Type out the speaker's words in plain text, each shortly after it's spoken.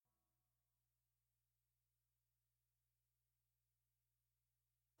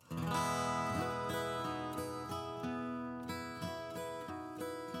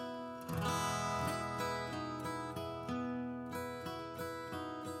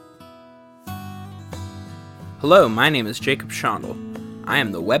Hello, my name is Jacob Schondel. I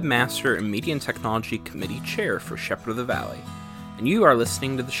am the Webmaster and Media and Technology Committee Chair for Shepherd of the Valley, and you are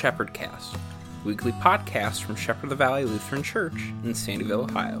listening to the Shepherd Cast, a weekly podcast from Shepherd of the Valley Lutheran Church in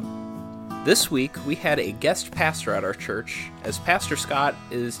Sandyville, Ohio. This week, we had a guest pastor at our church, as Pastor Scott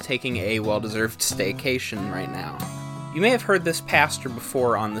is taking a well-deserved staycation right now. You may have heard this pastor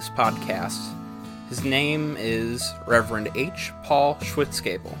before on this podcast. His name is Reverend H. Paul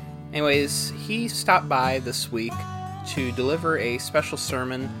Schwitzgebel. Anyways, he stopped by this week to deliver a special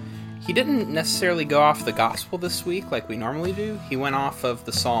sermon. He didn't necessarily go off the gospel this week like we normally do. He went off of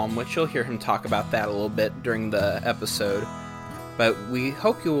the psalm, which you'll hear him talk about that a little bit during the episode. But we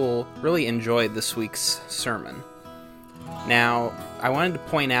hope you will really enjoy this week's sermon. Now, I wanted to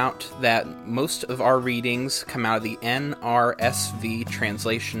point out that most of our readings come out of the NRSV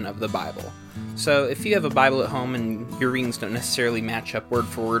translation of the Bible. So if you have a Bible at home and your readings don't necessarily match up word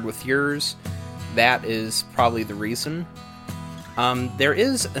for word with yours, that is probably the reason. There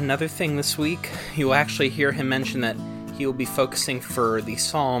is another thing this week. You'll actually hear him mention that he will be focusing for the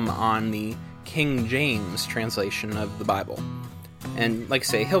psalm on the King James translation of the Bible. And like I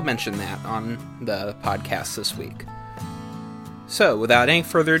say, he'll mention that on the podcast this week. So, without any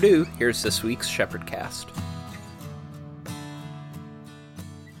further ado, here's this week's Shepherd Cast.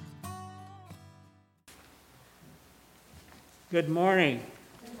 Good morning.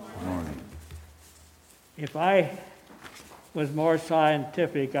 Good morning. If I was more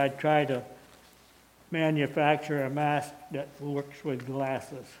scientific, I'd try to manufacture a mask that works with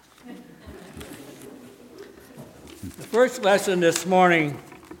glasses. The first lesson this morning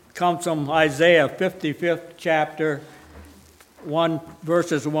comes from Isaiah 55th chapter,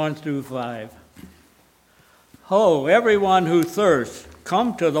 verses 1 through 5. Ho, everyone who thirsts,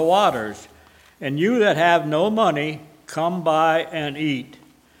 come to the waters, and you that have no money, come buy and eat.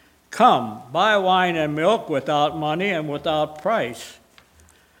 Come, buy wine and milk without money and without price.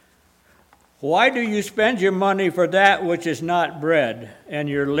 Why do you spend your money for that which is not bread, and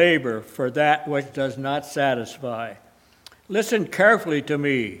your labor for that which does not satisfy? Listen carefully to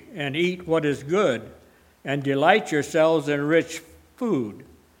me, and eat what is good, and delight yourselves in rich food.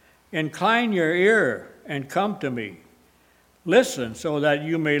 Incline your ear and come to me. Listen so that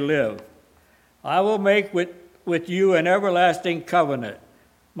you may live. I will make with you an everlasting covenant,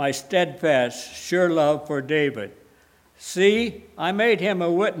 my steadfast, sure love for David. See, I made him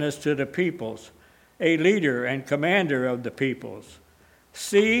a witness to the peoples, a leader and commander of the peoples.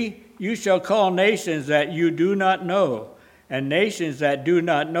 See, you shall call nations that you do not know, and nations that do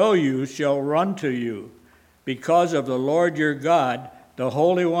not know you shall run to you, because of the Lord your God, the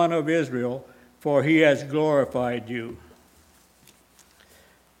Holy One of Israel, for he has glorified you.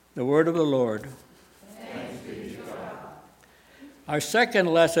 The word of the Lord. Thanks be to God. Our second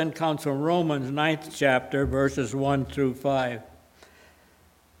lesson comes from Romans 9th chapter, verses 1 through 5.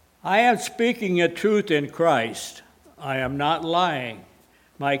 I am speaking the truth in Christ. I am not lying.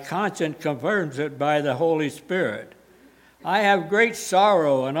 My conscience confirms it by the Holy Spirit. I have great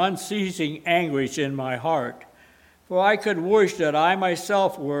sorrow and unceasing anguish in my heart, for I could wish that I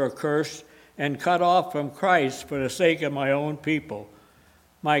myself were accursed and cut off from Christ for the sake of my own people,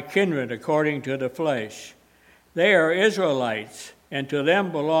 my kindred according to the flesh. They are Israelites, and to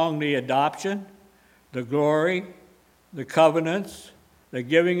them belong the adoption, the glory, the covenants, the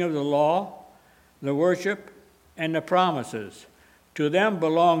giving of the law, the worship, and the promises. To them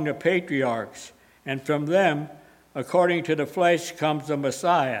belong the patriarchs, and from them, according to the flesh, comes the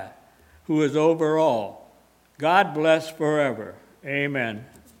Messiah, who is over all. God bless forever. Amen.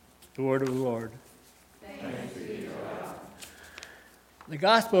 The word of the Lord. Thanks be to God. The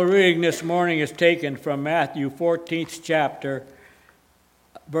gospel reading this morning is taken from Matthew 14th chapter,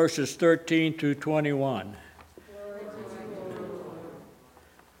 verses 13 through 21.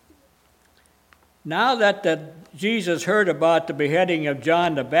 Now that Jesus heard about the beheading of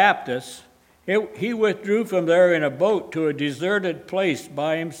John the Baptist, he withdrew from there in a boat to a deserted place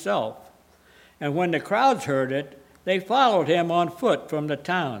by himself. And when the crowds heard it, they followed him on foot from the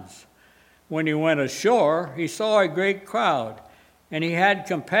towns. When he went ashore, he saw a great crowd, and he had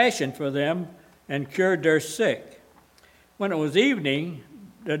compassion for them and cured their sick. When it was evening,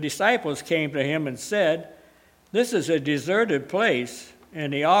 the disciples came to him and said, "This is a deserted place,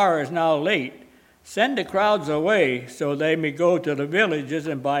 and the hour is now late. Send the crowds away so they may go to the villages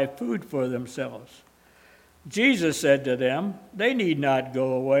and buy food for themselves." Jesus said to them, "They need not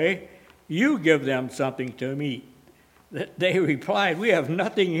go away. You give them something to eat." They replied, "We have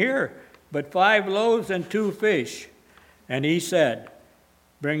nothing here but 5 loaves and 2 fish. And he said,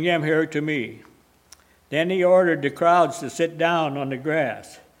 "Bring them here to me." Then he ordered the crowds to sit down on the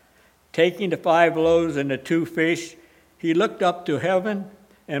grass. Taking the 5 loaves and the 2 fish, he looked up to heaven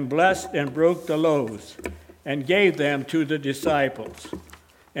and blessed and broke the loaves and gave them to the disciples.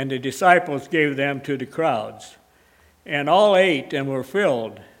 And the disciples gave them to the crowds. And all ate and were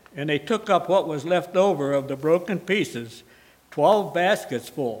filled. And they took up what was left over of the broken pieces, 12 baskets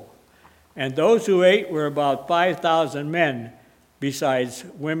full. And those who ate were about 5,000 men, besides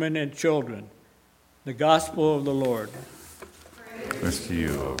women and children. The gospel of the Lord. Praise to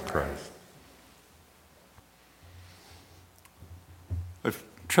you, O Christ. I've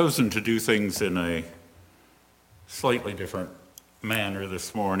chosen to do things in a slightly different manner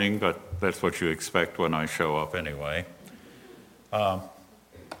this morning, but that's what you expect when I show up anyway.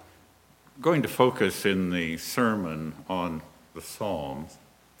 Going to focus in the sermon on the Psalms,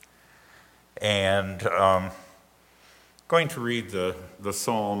 and going to read the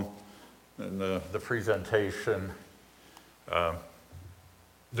psalm and the presentation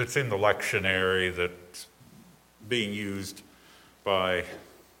that's in the lectionary that's being used by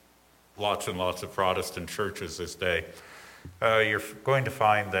lots and lots of Protestant churches this day. You're going to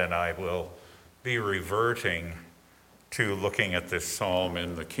find then I will be reverting to looking at this psalm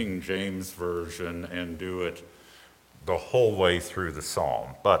in the King James Version and do it the whole way through the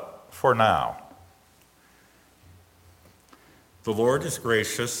psalm. But for now, the Lord is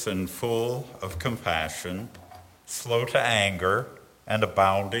gracious and full of compassion, slow to anger, and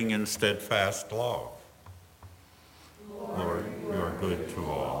abounding in steadfast love. Lord, you are good to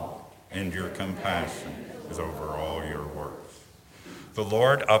all, and your compassion is over all your works. The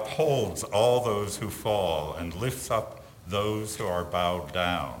Lord upholds all those who fall and lifts up those who are bowed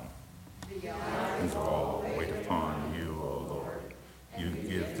down. And all wait upon you, O Lord. You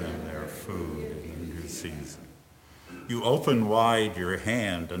give them their food in due season. You open wide your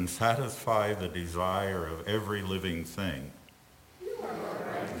hand and satisfy the desire of every living thing. You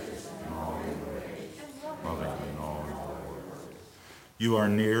are righteous in all your ways, loving in all your works. You are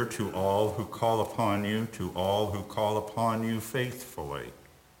near to all who call upon you, to all who call upon you faithfully.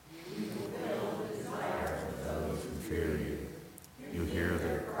 You fulfill the desires of those who fear you. You hear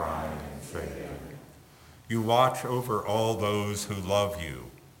their cry and save them. You watch over all those who love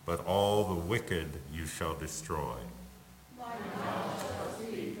you, but all the wicked you shall destroy. My mouth shall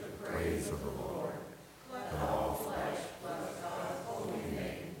speak the praise of the Lord. Let all flesh bless God's holy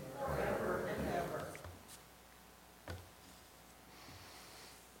name forever and ever.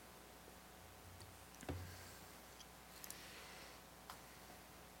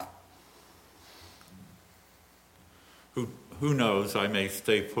 Who knows, I may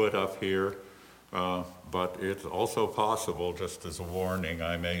stay put up here, but it's also possible, just as a warning,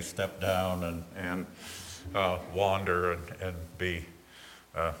 I may step down and wander and be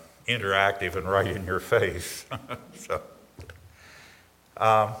interactive and right in your face. So,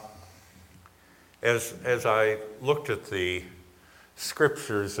 as I looked at the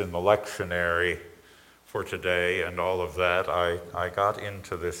scriptures in the lectionary for today and all of that, I got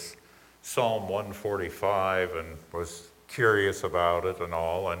into this Psalm 145 and was curious about it and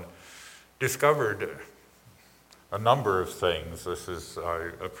all, and discovered a number of things. I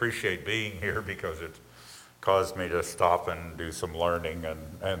appreciate being here because it caused me to stop and do some learning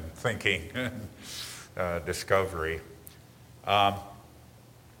and thinking and discovery.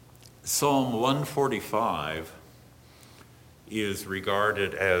 Psalm 145 is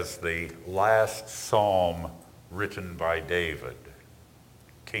regarded as the last psalm written by David,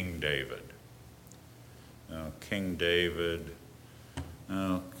 King David. King David.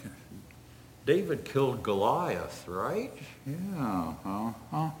 David killed Goliath, right?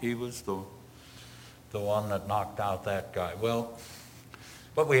 Yeah. He was the one that knocked out that guy. Well,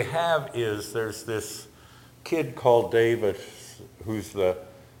 what we have is there's this kid called David who's the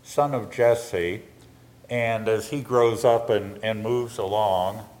son of Jesse, and as he grows up and moves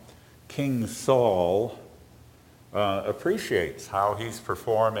along, King Saul appreciates how he's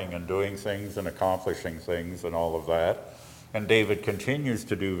performing and doing things and accomplishing things and all of that. And David continues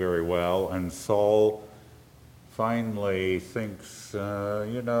to do very well, and Saul finally thinks,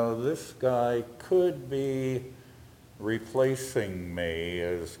 this guy could be replacing me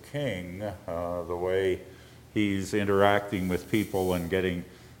as king, the way he's interacting with people and getting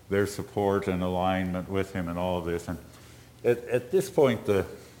their support and alignment with him and all of this. And at this point, the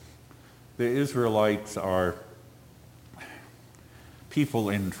Israelites are people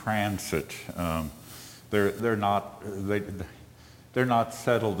in transit. They're not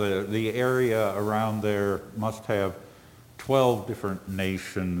settled. The area around there must have 12 different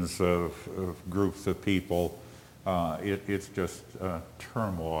nations of groups of people. It's just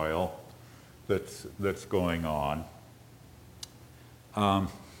turmoil that's going on.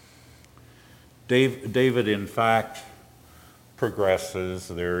 David, in fact, progresses.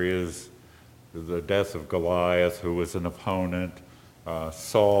 There is the death of Goliath, who was an opponent.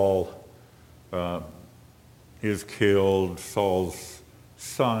 Saul is killed. Saul's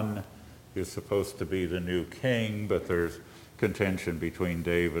son is supposed to be the new king, but there's contention between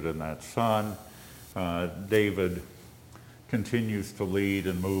David and that son. David continues to lead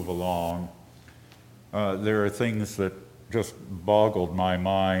and move along. There are things that just boggled my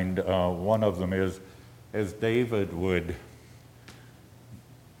mind. One of them is, as David would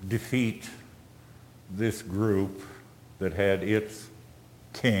defeat this group that had its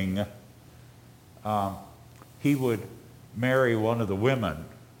king, he would marry one of the women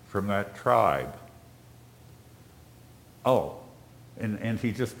from that tribe. Oh, and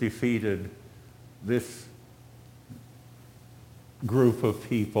he just defeated this group of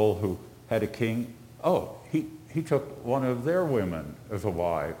people who had a king. Oh, he took one of their women as a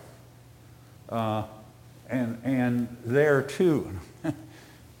wife. And there too,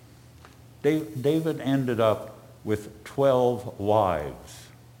 David ended up with 12 wives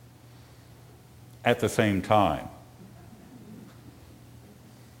at the same time.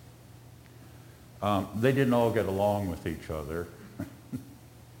 They didn't all get along with each other.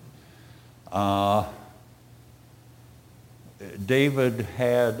 David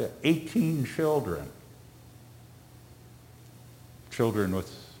had 18 children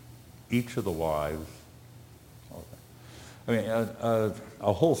with each of the wives. I mean,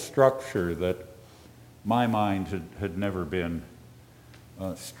 a whole structure that my mind had never been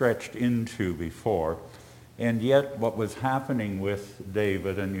stretched into before. And yet what was happening with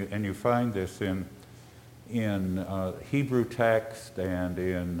David, and you find this in Hebrew text and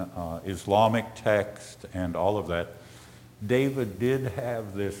in Islamic text and all of that, David did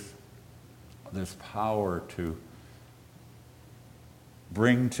have this power to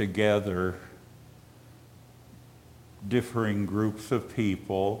bring together differing groups of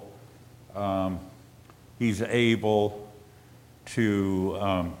people. He's able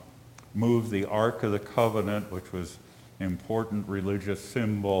to move the Ark of the Covenant, which was an important religious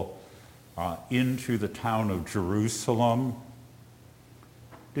symbol, into the town of Jerusalem.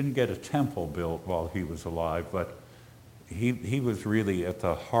 Didn't get a temple built while he was alive, but he was really at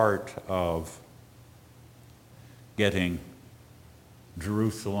the heart of getting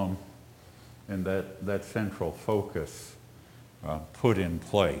Jerusalem and that central focus put in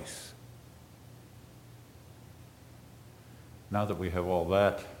place. Now that we have all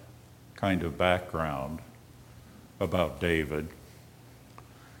that kind of background about David,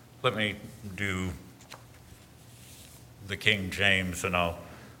 let me do the King James, and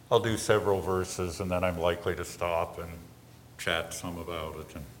I'll do several verses, and then I'm likely to stop and chat some about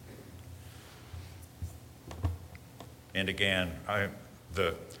it. And again,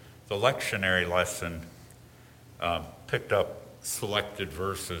 the lectionary lesson picked up selected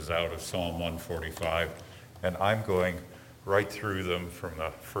verses out of Psalm 145, and I'm going right through them from the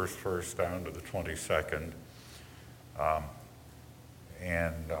first verse down to the 22nd.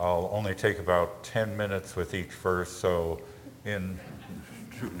 And I'll only take about 10 minutes with each verse, so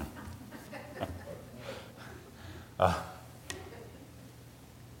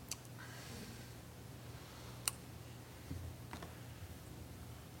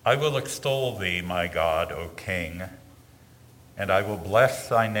I will extol thee, my God, O King, and I will bless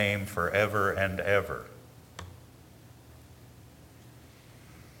thy name forever and ever.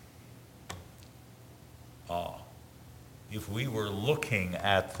 If we were looking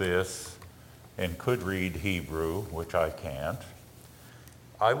at this and could read Hebrew, which I can't,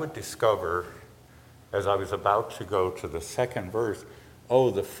 I would discover, as I was about to go to the second verse,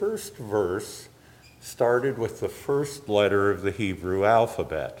 the first verse started with the first letter of the Hebrew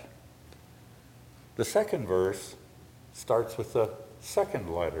alphabet. The second verse starts with the second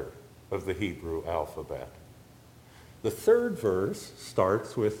letter of the Hebrew alphabet. The third verse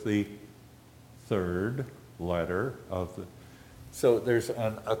starts with the third letter of the... So there's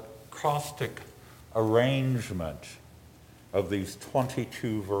an acrostic arrangement of these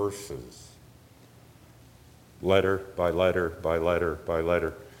 22 verses, letter by letter by letter by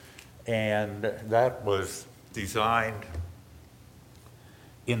letter. And that was designed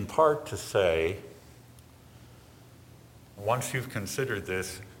in part to say, once you've considered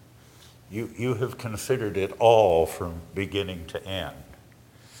this, you have considered it all from beginning to end.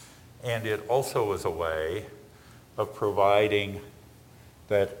 And it also was a way of providing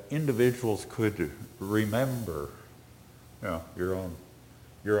that individuals could remember, your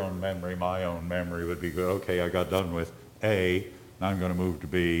own memory, my own memory would be good. Okay, I got done with A, now I'm going to move to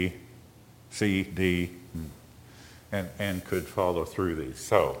B, C, D, and could follow through these.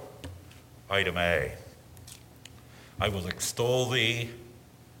 So, Item A. I will extol thee,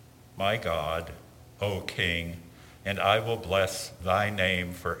 my God, O King, and I will bless thy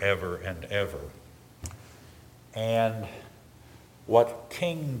name forever and ever. And what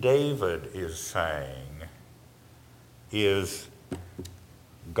King David is saying is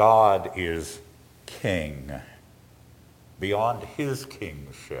God is king. Beyond his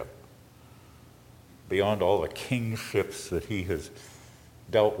kingship, beyond all the kingships that he has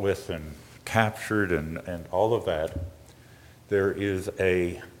dealt with and captured and all of that, there is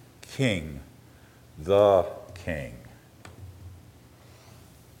a king, the king.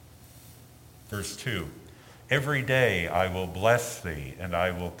 Verse 2, every day I will bless thee, and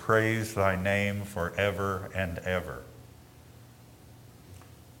I will praise thy name forever and ever.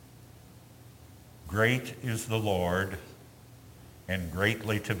 Great is the Lord, and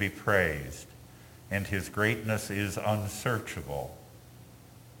greatly to be praised, and his greatness is unsearchable.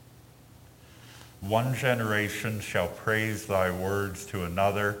 One generation shall praise thy words to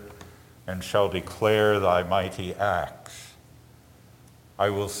another, and shall declare thy mighty acts.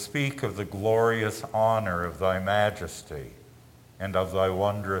 I will speak of the glorious honor of thy majesty, and of thy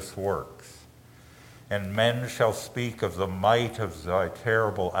wondrous works. And men shall speak of the might of thy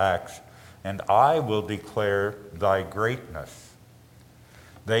terrible acts, and I will declare thy greatness.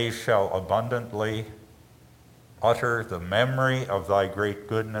 They shall abundantly utter the memory of thy great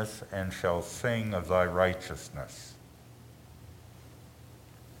goodness, and shall sing of thy righteousness.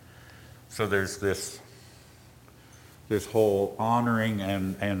 So there's this whole honoring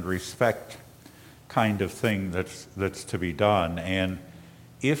and respect kind of thing that's to be done. And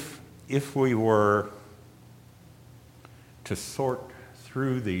if we were to sort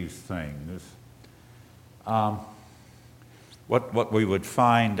through these things, what we would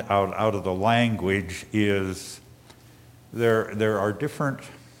find out of the language is there are different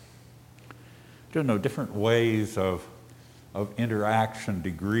ways of interaction,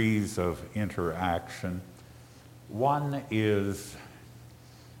 degrees of interaction. One is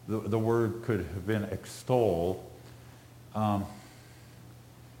the word could have been extol.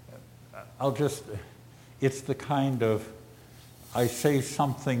 It's the kind of, I say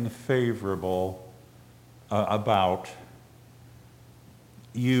something favorable about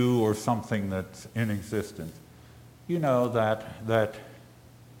you or something that's in existence. You know, that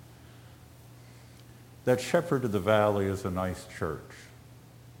Shepherd of the Valley is a nice church.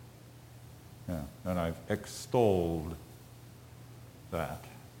 Yeah, and I've extolled that.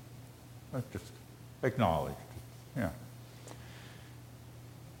 I've just acknowledged it. Yeah.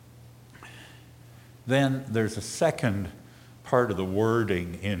 Then there's a second part of the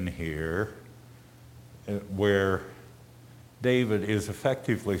wording in here where David is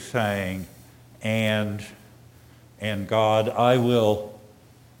effectively saying, and God, I will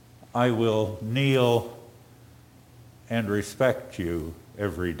kneel and respect you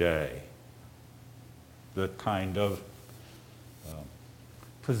every day. That kind of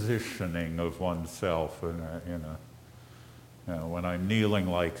positioning of oneself when I'm kneeling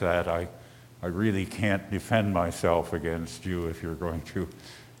like that, I really can't defend myself against you if you're going to.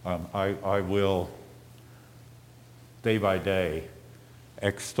 I will, day by day,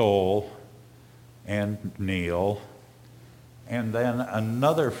 extol and kneel. And then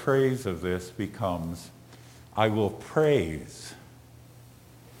another phrase of this becomes, I will praise.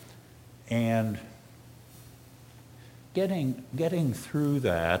 And getting through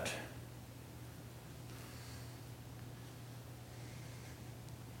that,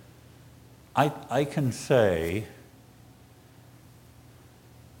 I can say,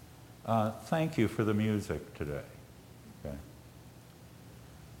 thank you for the music today. Okay.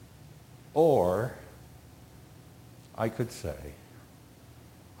 Or I could say,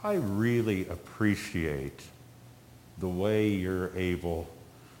 I really appreciate the way you're able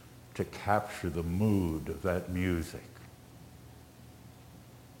to capture the mood of that music.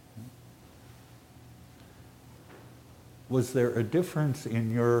 Was there a difference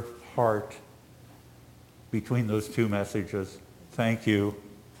in your heart between those two messages? Thank you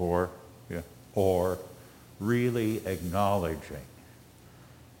for, or really acknowledging.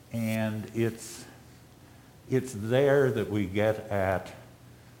 And it's there that we get at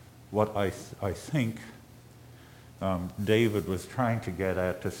what I think David was trying to get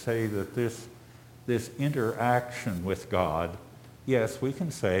at, to say that this interaction with God, yes, we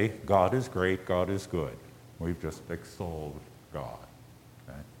can say God is great, God is good. We've just extolled God.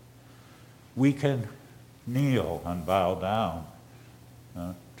 Okay? We can kneel and bow down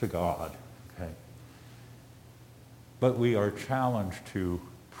to God. Okay? But we are challenged to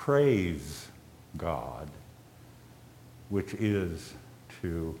praise God, which is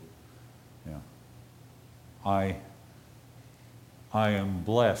to Yeah. I am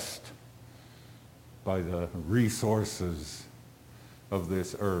blessed by the resources of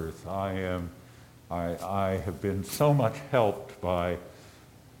this earth. I have been so much helped by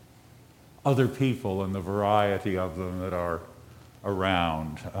other people and the variety of them that are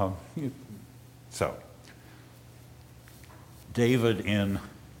around. So, David, in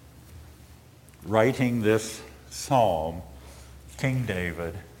writing this psalm, King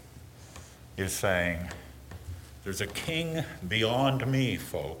David is saying, there's a king beyond me,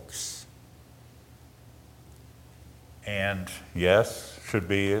 folks. And yes, should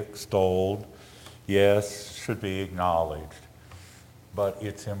be extolled. Yes, should be acknowledged. But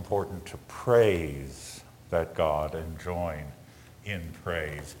it's important to praise that God and join in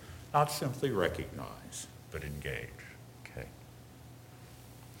praise. Not simply recognize, but engage. Okay.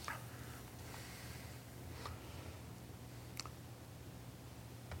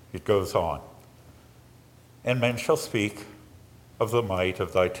 It goes on. And men shall speak of the might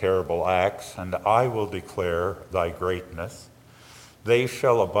of thy terrible acts, and I will declare thy greatness. They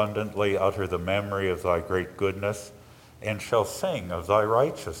shall abundantly utter the memory of thy great goodness, and shall sing of thy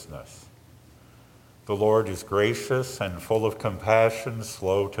righteousness. The Lord is gracious and full of compassion,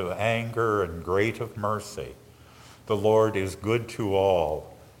 slow to anger, and great of mercy. The Lord is good to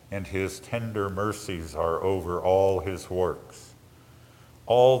all, and his tender mercies are over all his works.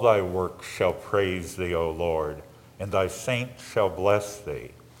 All thy works shall praise thee, O Lord, and thy saints shall bless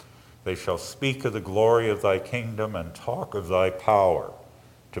thee. They shall speak of the glory of thy kingdom and talk of thy power,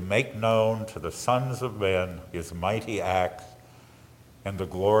 to make known to the sons of men his mighty acts and the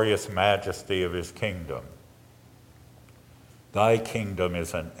glorious majesty of his kingdom. Thy kingdom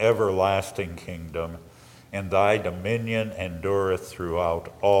is an everlasting kingdom, and thy dominion endureth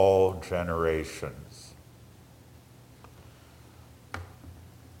throughout all generations.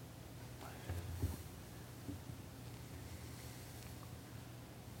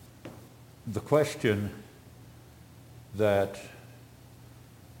 The question that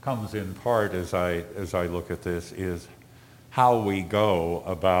comes in part as I look at this is how we go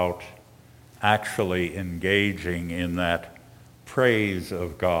about actually engaging in that praise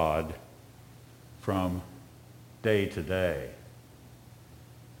of God from day to day.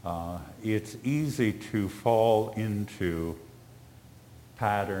 It's easy to fall into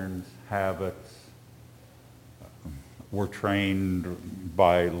patterns, habits. We're trained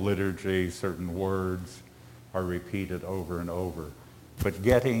by liturgy, certain words are repeated over and over. But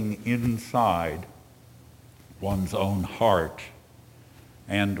getting inside one's own heart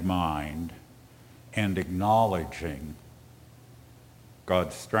and mind and acknowledging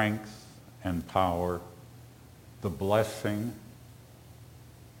God's strength and power, the blessing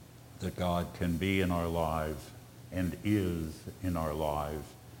that God can be in our lives and is in our lives,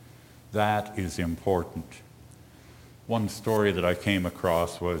 that is important. One story that I came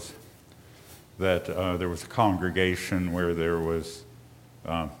across was that there was a congregation where there was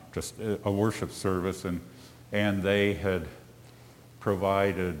just a worship service, and they had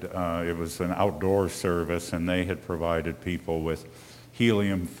provided, it was an outdoor service, and they had provided people with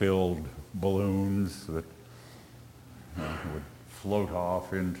helium-filled balloons that would float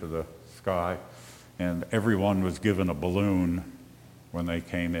off into the sky, and everyone was given a balloon when they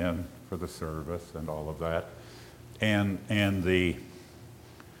came in for the service and all of that. And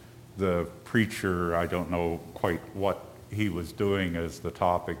the preacher, I don't know quite what he was doing as the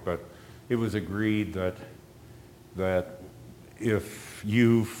topic, but it was agreed that if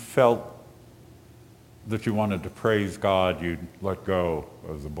you felt that you wanted to praise God, you'd let go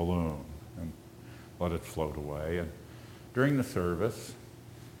of the balloon and let it float away. And during the service,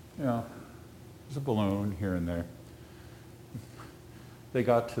 there's a balloon here and there. They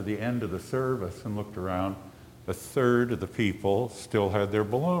got to the end of the service and looked around. A third of the people still had their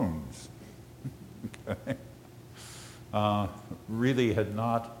balloons. Okay. Really had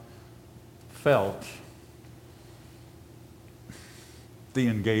not felt the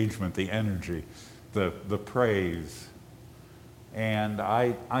engagement, the energy, the praise. And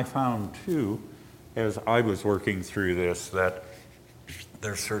I found too, as I was working through this, that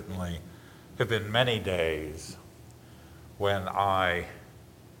there certainly have been many days when I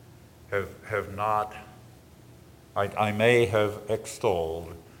have not, I may have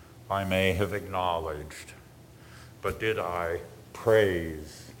extolled, I may have acknowledged, but did I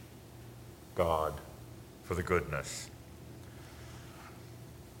praise God for the goodness?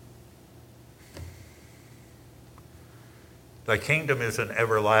 Thy kingdom is an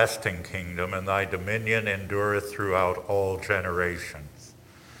everlasting kingdom, and thy dominion endureth throughout all generations.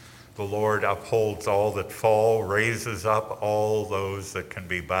 The Lord upholds all that fall, raises up all those that can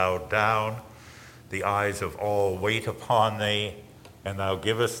be bowed down. The eyes of all wait upon thee, and thou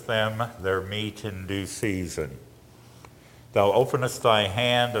givest them their meat in due season. Thou openest thy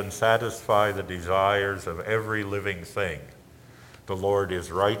hand and satisfy the desires of every living thing. The Lord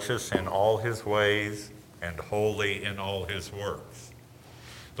is righteous in all his ways and holy in all his works.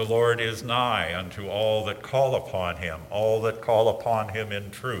 The Lord is nigh unto all that call upon him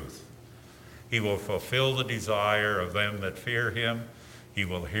in truth. He will fulfill the desire of them that fear him. He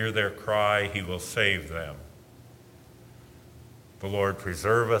will hear their cry. He will save them. The Lord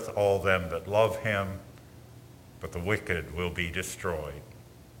preserveth all them that love him, but the wicked will be destroyed.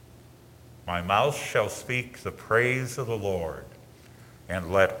 My mouth shall speak the praise of the Lord,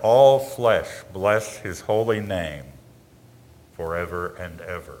 and let all flesh bless his holy name forever and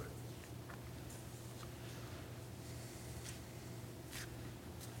ever.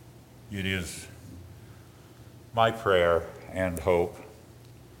 It is my prayer and hope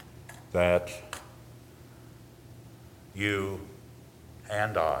that you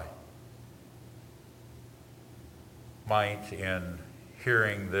and I might, in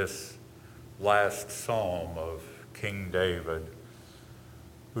hearing this last psalm of King David,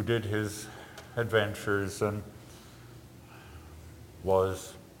 who did his adventures and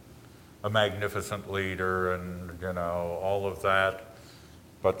was a magnificent leader and, all of that,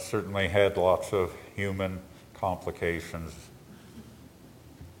 but certainly had lots of human complications.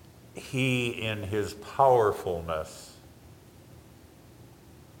 He, in his powerfulness,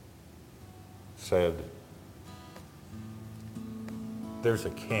 said, there's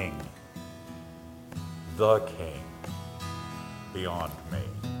a king, the king, beyond me,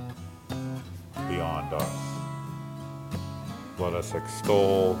 beyond us. Let us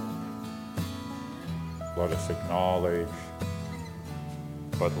extol, let us acknowledge,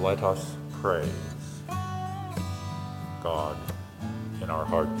 but let us praise God in our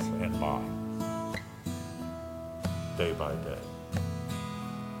hearts and minds, day by day.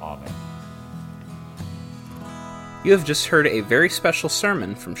 Amen. You have just heard a very special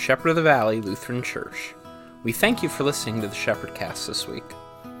sermon from Shepherd of the Valley Lutheran Church. We thank you for listening to the Shepherd Cast this week.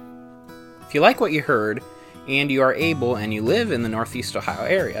 If you like what you heard, and you are able and you live in the Northeast Ohio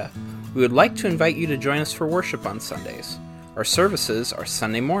area, we would like to invite you to join us for worship on Sundays. Our services are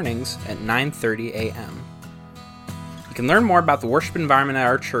Sunday mornings at 9:30 a.m. You can learn more about the worship environment at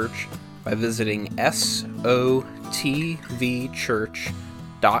our church by visiting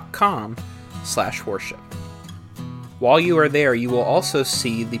sotvchurch.com/worship. While you are there, you will also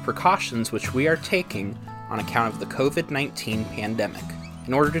see the precautions which we are taking on account of the COVID-19 pandemic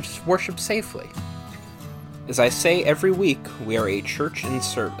in order to worship safely. As I say every week, we are a church in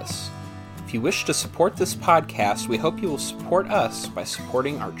service. If you wish to support this podcast, we hope you will support us by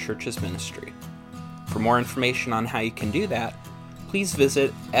supporting our church's ministry. For more information on how you can do that, please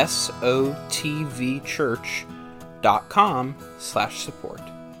visit sotvchurch.com/support.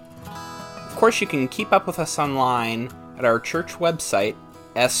 Of course, you can keep up with us online at our church website,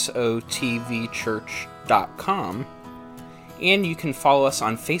 sotvchurch.com, and you can follow us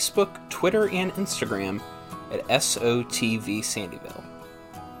on Facebook, Twitter, and Instagram at SOTV Sandyville.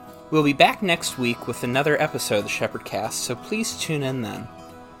 We'll be back next week with another episode of the Shepherd Cast, so please tune in then.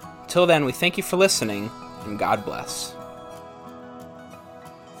 Till then, we thank you for listening, and God bless.